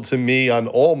insult to me on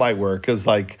all my work is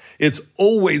like, it's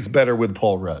always better with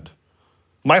Paul Rudd.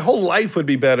 My whole life would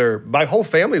be better. My whole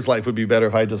family's life would be better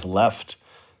if I just left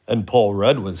and Paul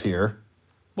Rudd was here.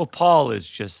 Well, Paul is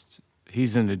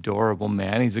he's an adorable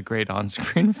man. He's a great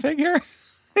on-screen figure.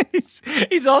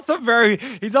 he's also very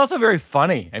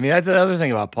funny. I mean, that's another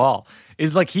thing about Paul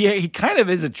is like he kind of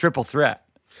is a triple threat.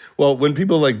 Well, when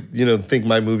people think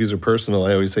my movies are personal,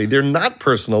 I always say they're not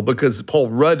personal because Paul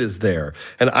Rudd is there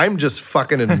and I'm just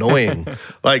fucking annoying.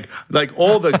 like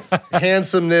all the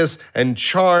handsomeness and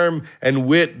charm and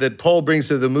wit that Paul brings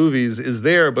to the movies is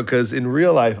there because in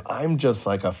real life I'm just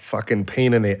like a fucking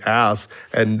pain in the ass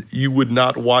and you would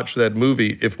not watch that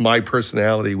movie if my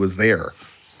personality was there.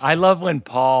 I love when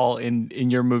Paul in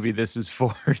your movie This Is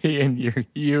 40 and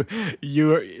you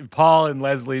Paul and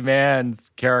Leslie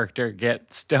Mann's character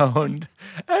get stoned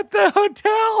at the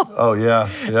hotel. Oh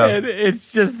yeah. And it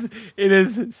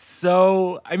is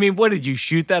so. I mean, what did you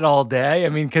shoot that all day? I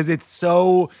mean, because it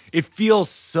feels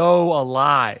so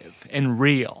alive and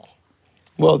real.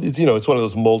 Well, it's one of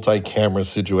those multi-camera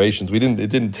situations. It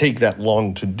didn't take that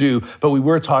long to do, but we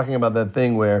were talking about that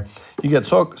thing where you get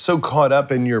so caught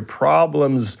up in your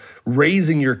problems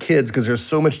raising your kids because there's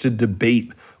so much to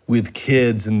debate with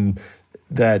kids, and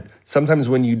that sometimes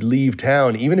when you leave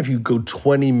town, even if you go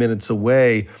 20 minutes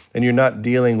away and you're not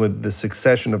dealing with the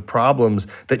succession of problems,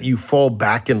 that you fall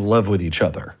back in love with each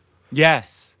other.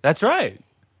 Yes, that's right.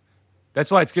 That's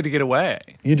why it's good to get away.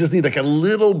 You just need like a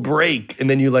little break, and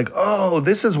then you're like, oh,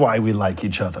 this is why we like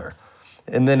each other.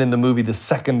 And then in the movie, the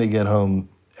second they get home,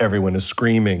 everyone is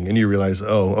screaming, and you realize,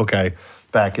 oh, okay,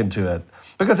 back into it.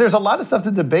 Because there's a lot of stuff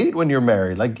to debate when you're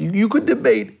married. Like, you could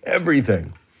debate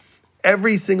everything.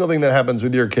 Every single thing that happens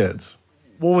with your kids.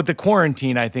 Well, with the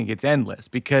quarantine, I think it's endless.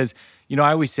 Because, I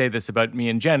always say this about me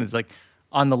and Jen. It's like,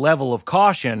 on the level of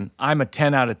caution, I'm a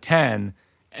 10 out of 10,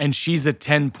 and she's a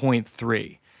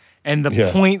 10.3. And the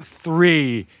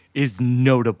 0.3 is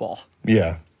notable.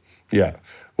 Yeah. Yeah.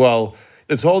 Well,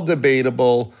 it's all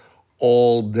debatable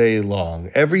all day long.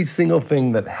 Every single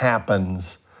thing that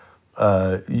happens,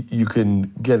 you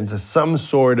can get into some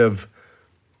sort of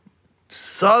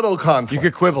subtle conflict. You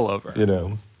could quibble over. You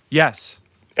know? Yes.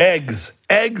 Eggs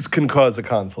can cause a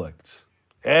conflict.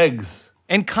 Eggs.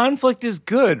 And conflict is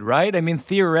good, right? I mean,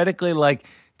 theoretically, like,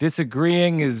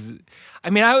 disagreeing is... I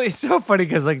mean, it's so funny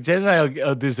because, like, Jen and I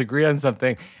will disagree on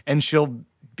something, and she'll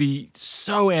be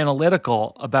so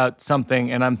analytical about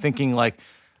something, and I'm thinking, like,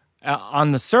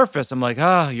 on the surface, I'm like,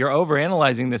 you're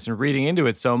overanalyzing this and reading into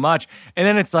it so much. And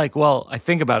then it's like, well, I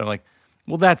think about it, I'm like,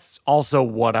 well, that's also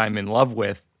what I'm in love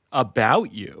with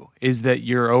about you, is that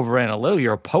you're overanalytical.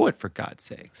 You're a poet, for God's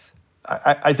sakes.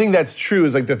 I think that's true,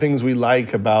 is like the things we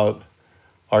like about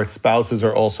our spouses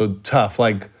are also tough.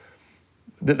 Like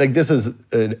this is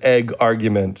an egg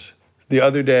argument. The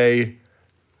other day,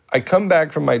 I come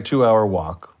back from my 2-hour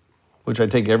walk, which I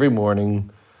take every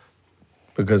morning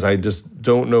because I just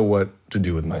don't know what to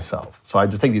do with myself. So I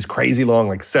just take these crazy long,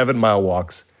 like 7-mile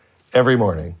walks every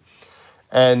morning.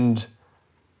 And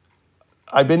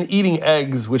I've been eating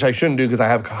eggs, which I shouldn't do because I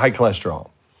have high cholesterol.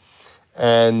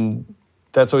 And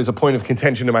that's always a point of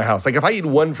contention in my house. Like if I eat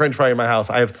one French fry in my house,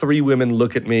 I have 3 women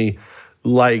look at me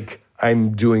like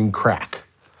I'm doing crack.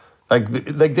 Like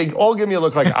they all give me a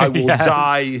look like I will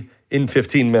die in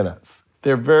 15 minutes.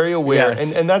 They're very aware,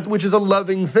 and that's, which is a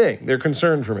loving thing. They're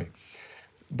concerned for me.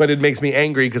 But it makes me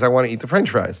angry because I want to eat the French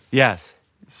fries. Yes.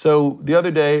 So the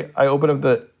other day, I opened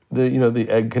up the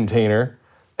egg container,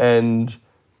 and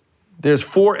there's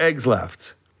 4 eggs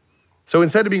left. So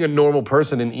instead of being a normal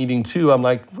person and eating 2, I'm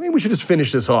like, maybe we should just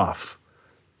finish this off.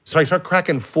 So I start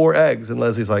cracking 4 eggs, and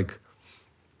Leslie's like,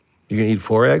 you can eat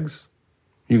 4 eggs?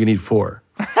 You can eat 4.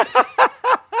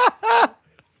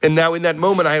 And now in that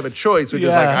moment, I have a choice, which is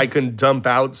like, I can dump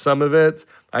out some of it.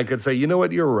 I could say, you know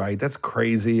what, you're right. That's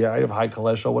crazy. I have high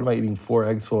cholesterol. What am I eating 4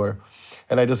 eggs for?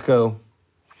 And I just go,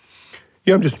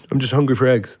 yeah, I'm just hungry for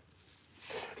eggs.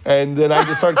 And then I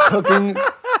just start cooking.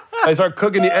 I start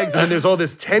cooking the eggs, and then there's all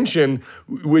this tension,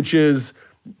 which is,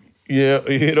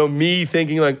 me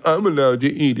thinking like, I'm allowed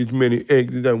to eat as many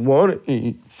eggs as I want to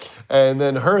eat. And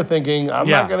then her thinking, I'm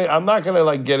not gonna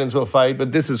like get into a fight,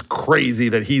 but this is crazy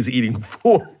that he's eating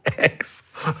 4 eggs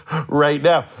right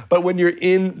now. But when you're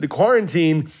in the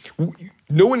quarantine,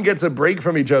 no one gets a break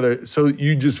from each other. So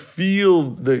you just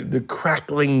feel the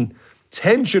crackling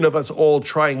tension of us all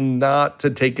trying not to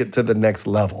take it to the next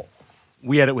level.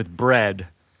 We had it with bread.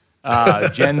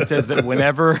 Jen says that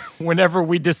whenever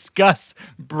we discuss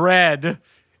bread,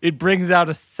 it brings out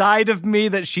a side of me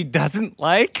that she doesn't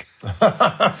like.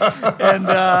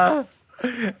 And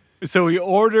so we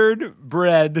ordered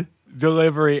bread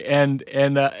delivery, and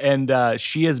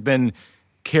she has been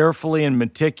carefully and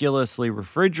meticulously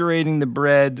refrigerating the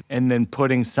bread and then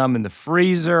putting some in the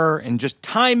freezer and just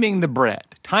timing the bread.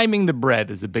 Timing the bread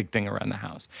is a big thing around the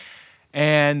house.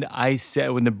 And I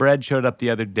said, when the bread showed up the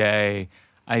other day,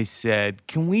 I said,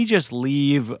 can we just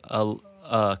leave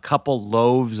a couple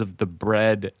loaves of the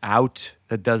bread out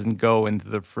that doesn't go into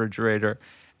the refrigerator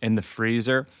and the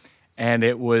freezer? And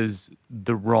it was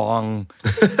the wrong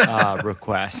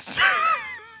request.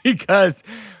 Because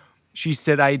she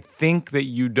said, I think that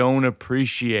you don't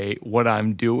appreciate what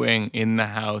I'm doing in the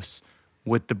house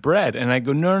with the bread. And I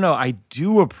go, no, I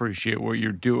do appreciate what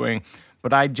you're doing,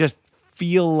 but I just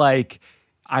feel like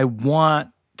I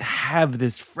want to have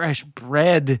this fresh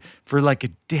bread for like a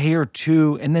day or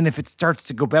 2, and then if it starts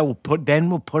to go bad, we'll put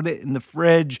it in the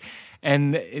fridge.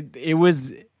 And it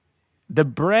was, the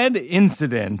bread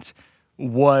incident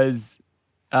was,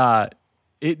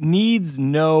 it needs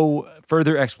no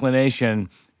further explanation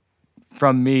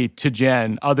from me to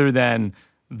Jen other than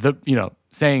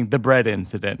saying the bread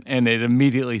incident, and it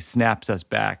immediately snaps us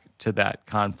back to that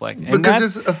conflict. And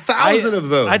because there's 1,000 of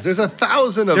those. There's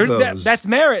 1,000 of those. That's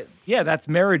marriage. Yeah, that's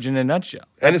marriage in a nutshell.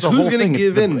 And it's who's going to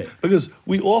give in. Because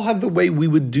we all have the way we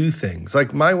would do things.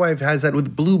 Like my wife has that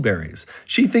with blueberries.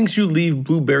 She thinks you leave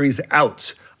blueberries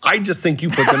out. I just think you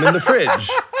put them in the fridge.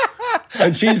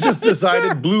 And she's just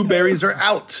decided blueberries are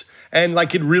out. And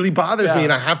like it really bothers me.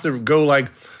 And I have to go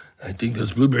like, I think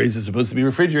those blueberries are supposed to be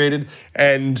refrigerated.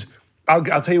 And I'll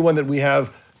tell you one that we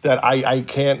have that I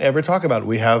can't ever talk about.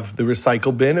 We have the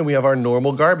recycle bin and we have our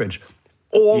normal garbage.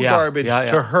 All garbage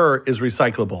to her is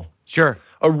recyclable. Sure.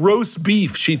 A roast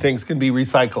beef, she thinks, can be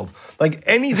recycled. Like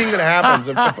anything that happens,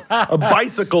 a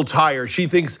bicycle tire, she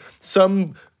thinks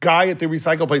some guy at the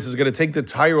recycle place is going to take the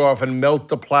tire off and melt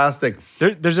the plastic.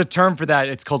 There's a term for that.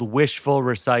 It's called wishful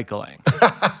recycling.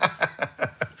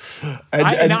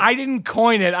 I didn't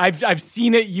coin it. I've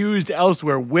seen it used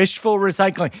elsewhere. Wishful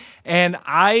recycling, and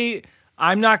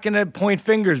I'm not going to point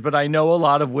fingers, but I know a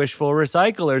lot of wishful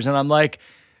recyclers, and I'm like,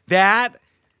 that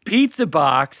pizza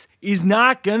box is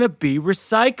not going to be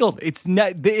recycled. It's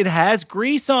not. It has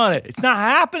grease on it. It's not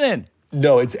happening.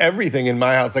 No, it's everything in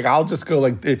my house. Like, I'll just go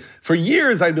like, for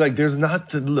years, I'd be like, there's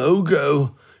not the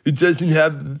logo. It doesn't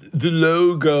have the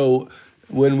logo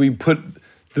when we put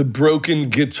the broken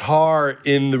guitar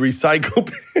in the recycle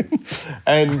bin.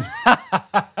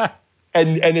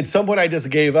 And at some point, I just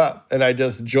gave up and I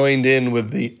just joined in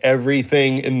with the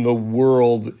everything in the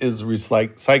world is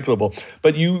recyclable.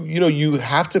 But you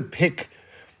have to pick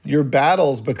your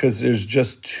battles because there's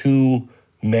just too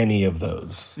many of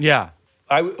those. Yeah.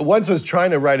 I once was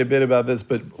trying to write a bit about this,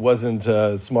 but wasn't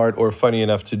smart or funny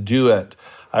enough to do it.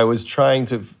 I was trying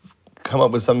to come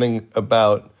up with something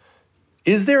about,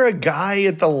 is there a guy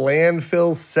at the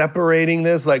landfill separating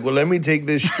this? Like, well, let me take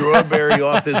this strawberry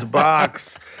off this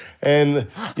box and,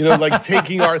 like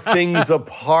taking our things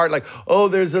apart. Like, oh,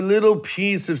 there's a little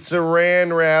piece of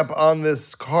saran wrap on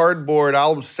this cardboard.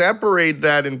 I'll separate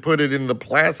that and put it in the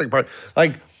plastic part.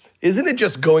 Like, isn't it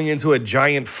just going into a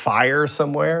giant fire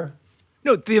somewhere?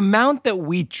 No, the amount that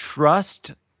we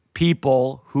trust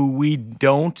people who we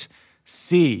don't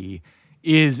see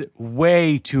is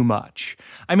way too much.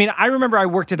 I mean, I remember I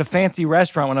worked at a fancy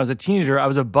restaurant when I was a teenager. I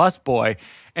was a busboy,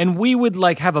 and we would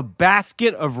like have a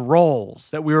basket of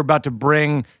rolls that we were about to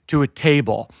bring to a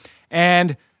table.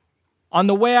 And on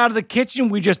the way out of the kitchen,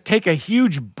 we just take a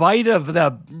huge bite of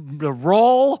the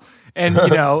roll and,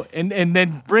 and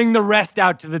then bring the rest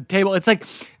out to the table. It's like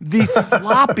the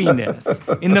sloppiness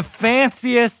in the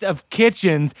fanciest of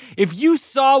kitchens. If you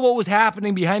saw what was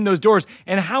happening behind those doors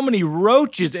and how many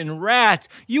roaches and rats,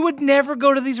 you would never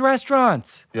go to these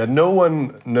restaurants. Yeah, no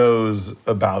one knows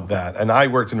about that. And I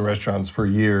worked in restaurants for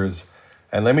years.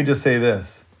 And let me just say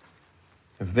this.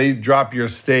 If they drop your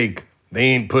steak, they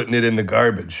ain't putting it in the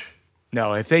garbage.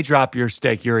 No, if they drop your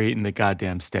steak, you're eating the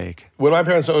goddamn steak. When my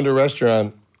parents owned a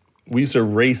restaurant, we used to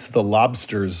race the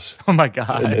lobsters. Oh, my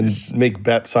God. And make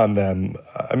bets on them.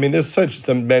 I mean, there's such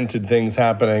demented things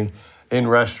happening in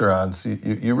restaurants.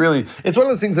 You really, it's one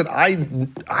of those things that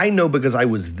I know because I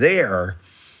was there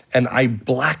and I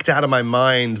blacked out of my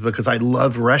mind because I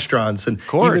love restaurants. And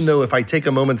even though if I take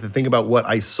a moment to think about what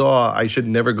I saw, I should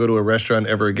never go to a restaurant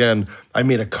ever again, I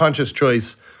made a conscious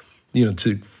choice,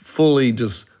 to fully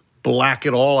just black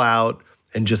it all out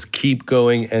and just keep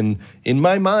going. And in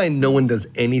my mind, no one does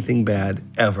anything bad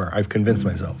ever. I've convinced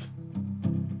myself.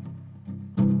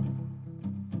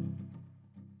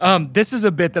 This is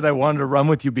a bit that I wanted to run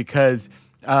with you because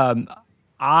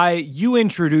you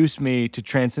introduced me to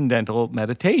transcendental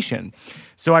meditation.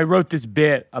 So I wrote this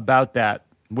bit about that,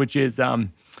 which is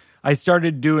I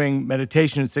started doing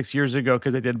meditation 6 years ago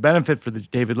because I did a benefit for the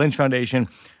David Lynch Foundation,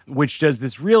 which does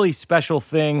this really special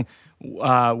thing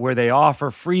where they offer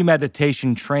free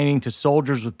meditation training to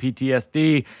soldiers with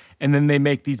PTSD. And then they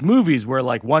make these movies where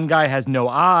like one guy has no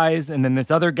eyes and then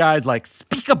this other guy's like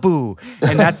speak-a-boo.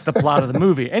 And that's the plot of the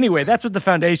movie. Anyway, that's what the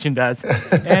foundation does.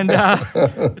 And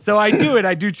so I do it.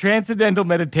 I do transcendental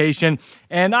meditation.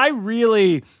 And I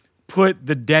really put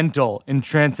the dental in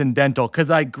transcendental because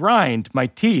I grind my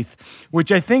teeth,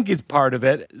 which I think is part of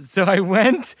it. So I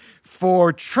went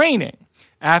for training.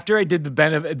 After I did the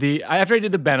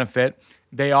benefit,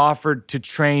 they offered to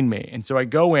train me. And so I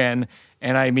go in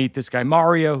and I meet this guy,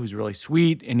 Mario, who's really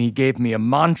sweet, and he gave me a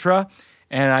mantra.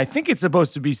 And I think it's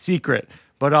supposed to be secret,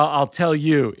 but I'll tell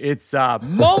you, it's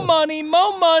mo money,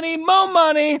 mo money, mo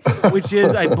money, which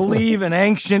is, I believe, an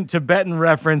ancient Tibetan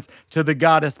reference to the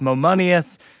goddess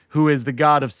Momonius, who is the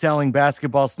god of selling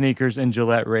basketball sneakers and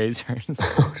Gillette razors.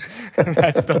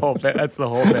 That's the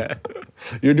whole bit.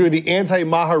 You're doing the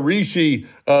anti-Maharishi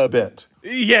bit.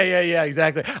 Yeah,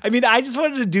 exactly. I mean, I just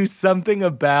wanted to do something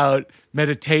about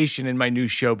meditation in my new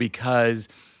show because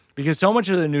so much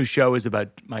of the new show is about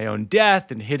my own death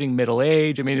and hitting middle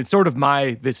age. I mean, it's sort of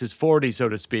my This Is 40, so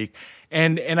to speak.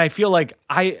 And I feel like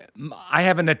I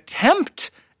have an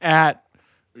attempt at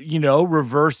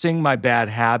reversing my bad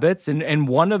habits. And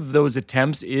one of those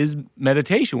attempts is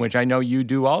meditation, which I know you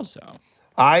do also.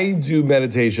 I do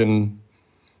meditation,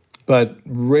 but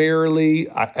rarely,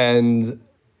 and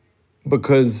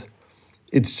because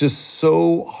it's just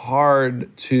so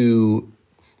hard to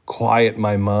quiet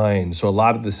my mind. So a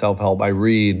lot of the self-help I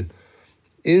read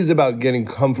is about getting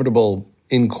comfortable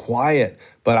in quiet,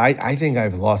 but I think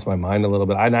I've lost my mind a little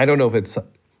bit. And I don't know if it's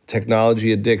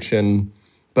technology addiction,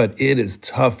 but it is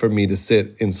tough for me to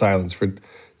sit in silence for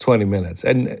 20 minutes.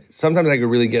 And sometimes I could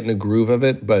really get in a groove of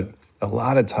it, but a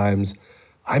lot of times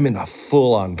I'm in a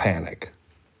full-on panic.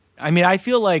 I mean, I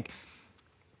feel like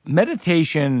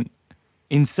meditation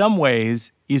in some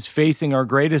ways is facing our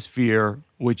greatest fear,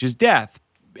 which is death.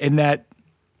 And that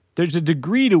there's a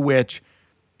degree to which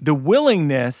the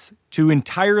willingness to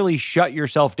entirely shut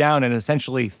yourself down and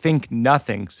essentially think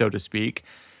nothing, so to speak,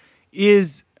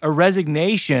 is a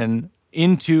resignation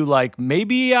into like,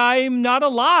 maybe I'm not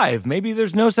alive. Maybe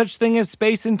there's no such thing as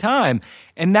space and time.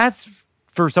 And that's,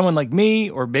 for someone like me,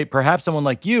 or perhaps someone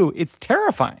like you, it's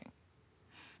terrifying.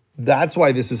 That's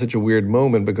why this is such a weird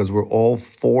moment, because we're all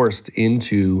forced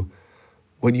into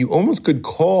what you almost could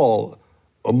call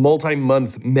a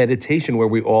multi-month meditation where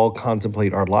we all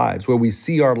contemplate our lives, where we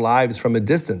see our lives from a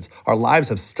distance. Our lives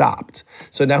have stopped.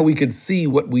 So now we could see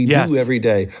what we do every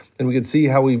day, and we could see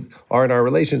how we are in our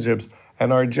relationships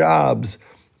and our jobs.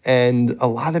 And a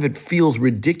lot of it feels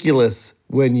ridiculous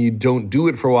when you don't do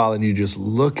it for a while and you just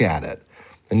look at it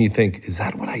and you think, is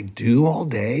that what I do all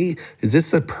day? Is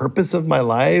this the purpose of my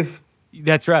life?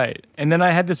 That's right. And then I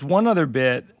had this one other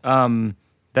bit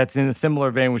that's in a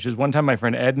similar vein, which is one time my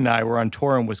friend Ed and I were on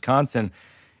tour in Wisconsin,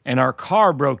 and our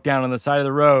car broke down on the side of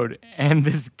the road, and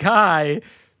this guy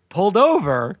pulled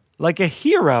over like a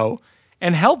hero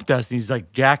and helped us. And he's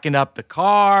like jacking up the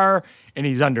car, and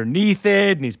he's underneath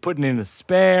it, and he's putting in a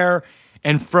spare.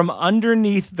 And from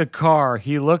underneath the car,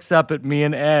 he looks up at me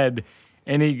and Ed,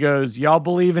 and he goes, "Y'all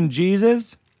believe in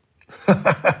Jesus?"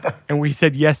 And we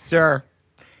said, "Yes, sir."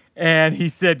 And he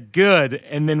said, "Good."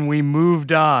 And then we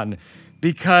moved on.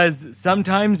 Because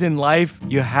sometimes in life,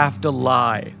 you have to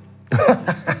lie.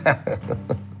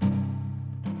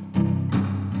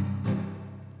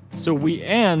 So we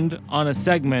end on a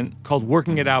segment called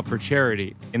Working It Out for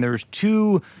Charity. And there's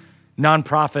two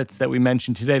nonprofits that we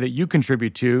mentioned today that you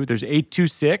contribute to. There's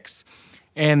 826,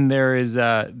 and there's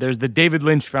the David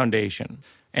Lynch Foundation.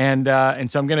 And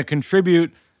so I'm going to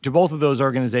contribute to both of those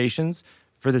organizations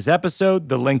for this episode.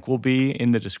 The link will be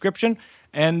in the description.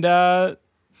 And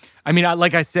I mean,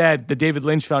 like I said, the David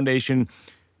Lynch Foundation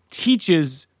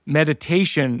teaches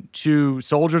meditation to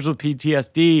soldiers with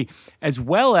PTSD as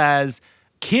well as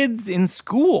kids in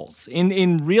schools,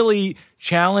 in really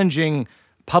challenging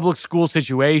public school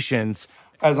situations.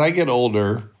 As I get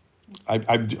older,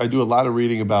 I do a lot of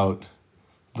reading about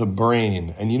the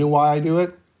brain. And you know why I do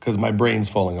it? Because my brain's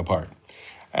falling apart.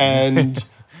 And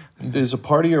there's a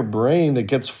part of your brain that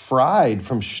gets fried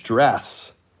from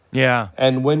stress. Yeah.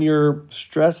 And when you're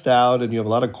stressed out and you have a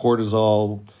lot of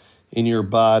cortisol in your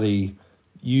body,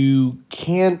 you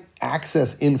can't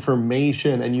access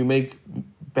information and you make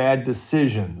bad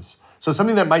decisions. So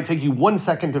something that might take you 1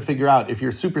 second to figure out, if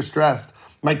you're super stressed,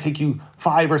 might take you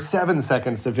 5 or 7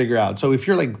 seconds to figure out. So if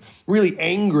you're like really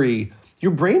angry,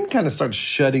 your brain kind of starts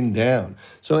shutting down.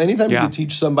 So anytime you can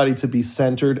teach somebody to be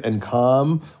centered and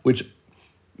calm, which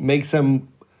makes them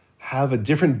have a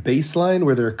different baseline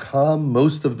where they're calm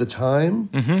most of the time.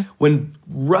 Mm-hmm. When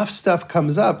rough stuff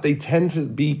comes up, they tend to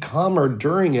be calmer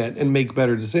during it and make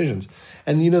better decisions.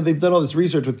 And, you know, they've done all this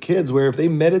research with kids where if they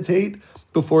meditate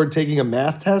before taking a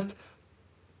math test,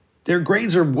 their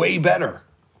grades are way better.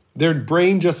 Their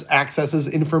brain just accesses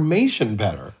information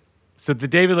better. So the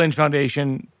David Lynch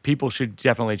Foundation, people should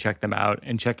definitely check them out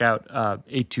and check out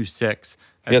 826.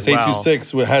 Yes,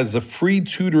 826 has a free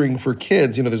tutoring for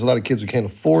kids. You know, there's a lot of kids who can't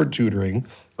afford tutoring.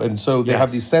 And so they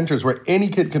have these centers where any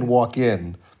kid can walk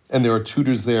in, and there are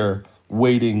tutors there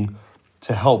waiting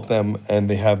to help them. And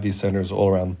they have these centers all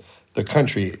around the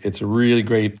country. It's a really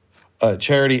great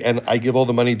charity. And I give all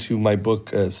the money to my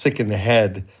book, Sick in the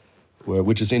Head,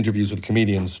 which is interviews with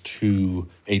comedians, to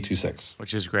 826.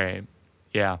 Which is great.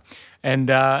 Yeah.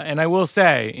 And I will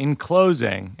say, in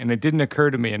closing, and it didn't occur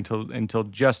to me until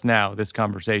just now, this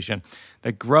conversation,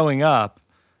 that growing up,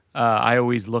 I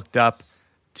always looked up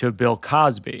to Bill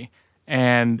Cosby,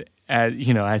 and as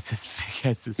this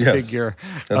figure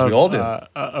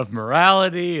of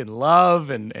morality and love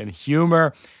and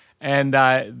humor, and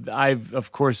I've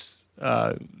of course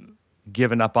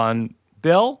given up on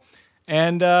Bill,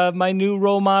 and my new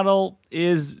role model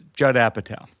is Judd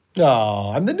Apatow.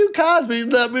 Oh, I'm the new Cosby.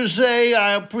 Let me say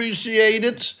I appreciate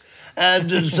it. And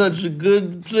it's such a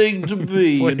good thing to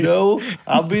be, you know?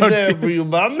 I'll be there for you,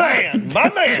 my man.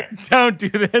 Don't do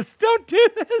this.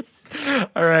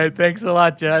 All right, thanks a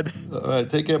lot, Judd. All right,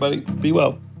 take care, buddy. Be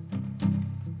well.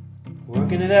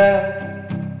 Working it out,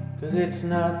 'cause it's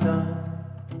not done.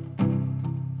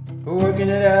 We're working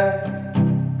it out,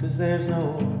 'cause there's no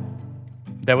one.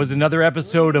 That was another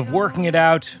episode of Working It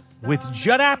Out with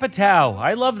Judd Apatow.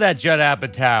 I love that Judd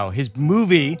Apatow. His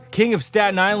movie, King of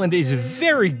Staten Island, is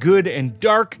very good and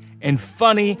dark and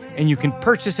funny, and you can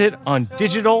purchase it on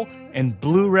digital and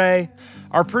Blu-ray.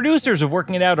 Our producers of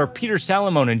Working It Out are Peter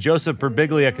Salamone and Joseph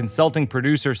Berbiglia, consulting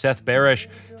producer Seth Barish.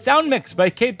 Sound mix by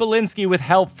Kate Belinsky with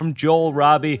help from Joel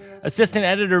Robbie. Assistant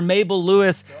editor Mabel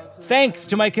Lewis. Thanks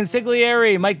to my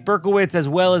consigliere, Mike Berkowitz, as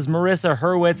well as Marissa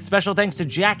Hurwitz. Special thanks to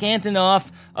Jack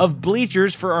Antonoff of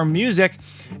Bleachers for our music.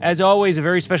 As always, a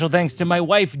very special thanks to my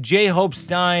wife, J. Hope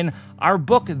Stein. Our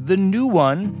book, The New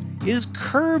One, is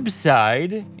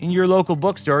curbside in your local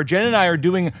bookstore. Jen and I are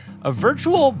doing a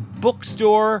virtual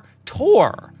bookstore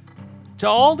tour to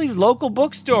all these local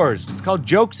bookstores. It's called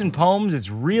Jokes and Poems.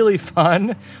 It's really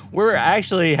fun. We're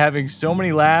actually having so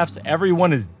many laughs.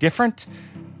 Everyone is different.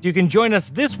 You can join us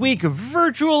this week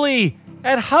virtually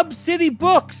at Hub City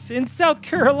Books in South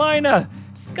Carolina,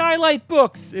 Skylight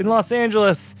Books in Los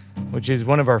Angeles, which is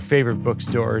one of our favorite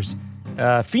bookstores,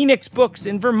 Phoenix Books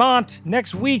in Vermont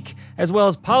next week, as well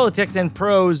as Politics and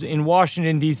Prose in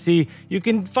Washington, D.C. You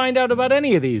can find out about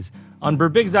any of these on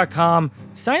Burbigs.com.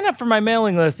 Sign up for my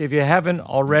mailing list if you haven't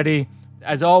already.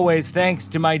 As always, thanks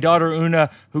to my daughter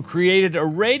Una, who created a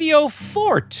radio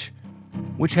fort,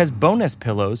 which has bonus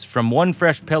pillows from One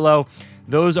Fresh Pillow.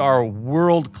 Those are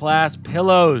world-class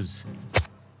pillows.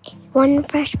 One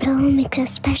Fresh Pillow makes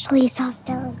especially soft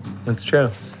pillows. That's true.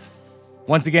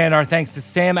 Once again, our thanks to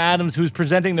Sam Adams, who's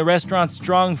presenting the Restaurant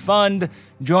Strong Fund.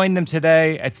 Join them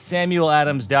today at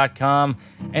samueladams.com.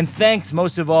 And thanks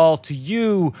most of all to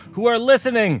you who are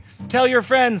listening. Tell your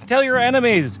friends, tell your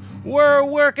enemies. We're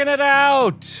working it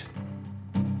out.